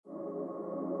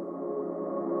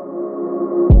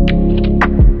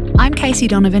Casey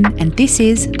Donovan, and this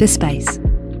is The Space.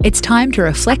 It's time to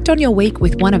reflect on your week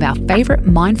with one of our favourite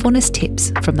mindfulness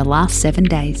tips from the last 7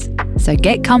 days. So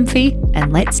get comfy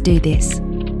and let's do this.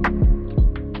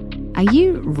 Are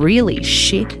you really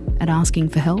shit at asking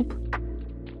for help?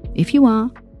 If you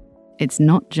are, it's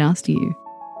not just you.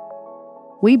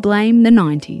 We blame the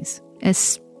 90s,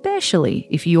 especially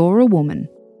if you're a woman.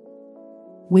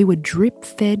 We were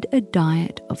drip-fed a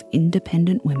diet of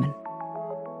independent women.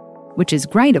 Which is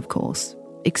great, of course,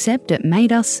 except it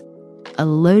made us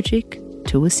allergic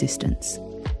to assistance.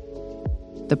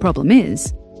 The problem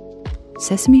is,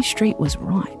 Sesame Street was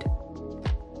right.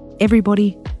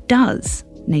 Everybody does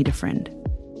need a friend.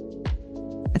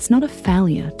 It's not a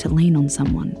failure to lean on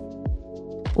someone.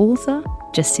 Author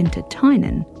Jacinta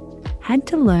Tynan had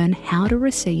to learn how to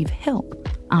receive help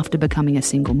after becoming a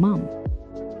single mum.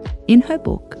 In her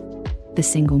book, The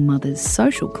Single Mother's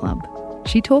Social Club,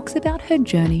 she talks about her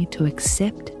journey to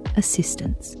accept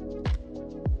assistance.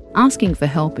 Asking for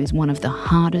help is one of the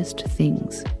hardest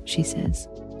things, she says.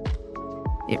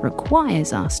 It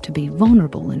requires us to be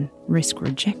vulnerable and risk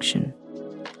rejection.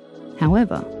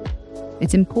 However,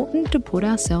 it's important to put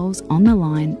ourselves on the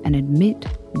line and admit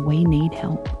we need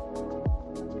help.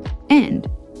 And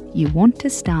you want to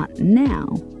start now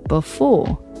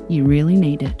before you really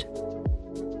need it.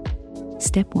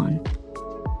 Step 1.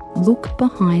 Look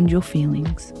behind your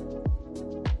feelings.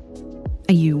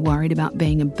 Are you worried about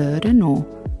being a burden, or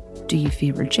do you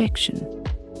fear rejection?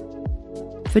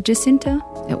 For Jacinta,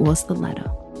 it was the latter.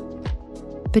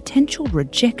 Potential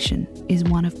rejection is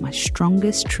one of my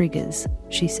strongest triggers,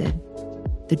 she said.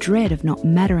 The dread of not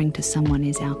mattering to someone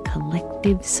is our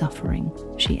collective suffering,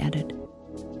 she added.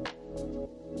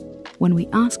 When we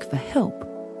ask for help,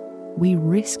 we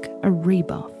risk a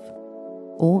rebuff,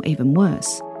 or even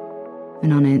worse,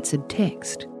 an unanswered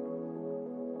text.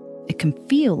 It can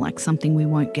feel like something we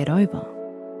won't get over.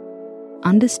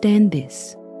 Understand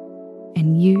this,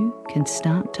 and you can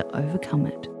start to overcome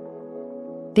it.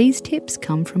 These tips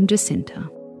come from Jacinta.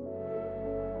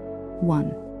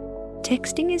 1.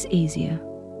 Texting is easier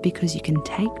because you can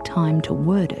take time to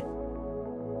word it.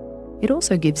 It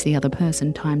also gives the other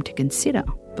person time to consider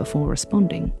before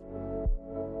responding.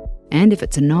 And if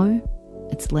it's a no,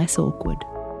 it's less awkward.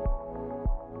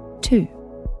 2.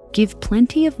 Give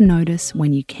plenty of notice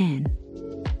when you can.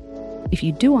 If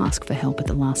you do ask for help at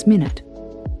the last minute,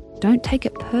 don't take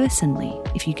it personally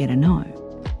if you get a no.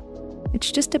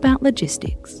 It's just about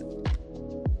logistics.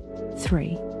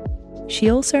 3. She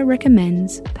also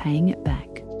recommends paying it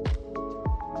back.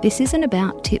 This isn't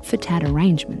about tit-for-tat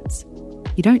arrangements.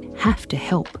 You don't have to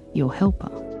help your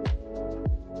helper.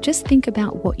 Just think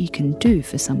about what you can do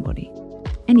for somebody,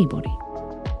 anybody.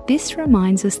 This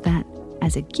reminds us that,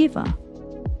 as a giver,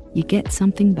 you get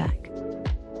something back.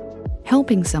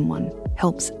 Helping someone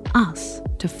helps us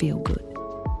to feel good.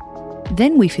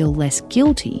 Then we feel less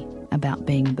guilty about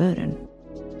being a burden.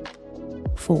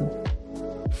 4.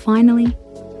 Finally,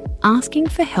 asking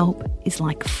for help is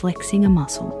like flexing a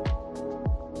muscle.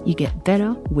 You get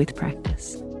better with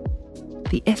practice.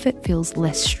 The effort feels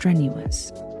less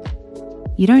strenuous.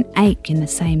 You don't ache in the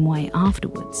same way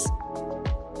afterwards.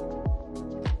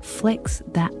 Flex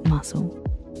that muscle.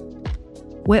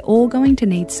 We're all going to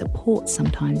need support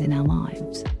sometimes in our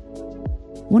lives.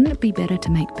 Wouldn't it be better to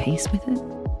make peace with it?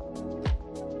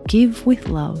 Give with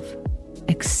love,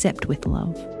 accept with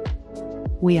love.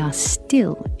 We are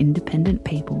still independent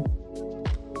people,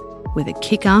 with a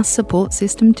kick-ass support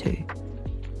system too.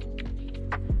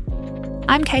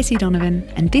 I'm Casey Donovan,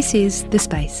 and this is The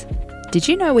Space. Did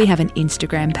you know we have an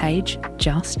Instagram page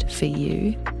just for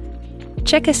you?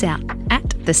 Check us out at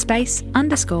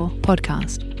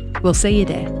 @thespace_podcast. We'll see you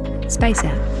there. Space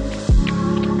out.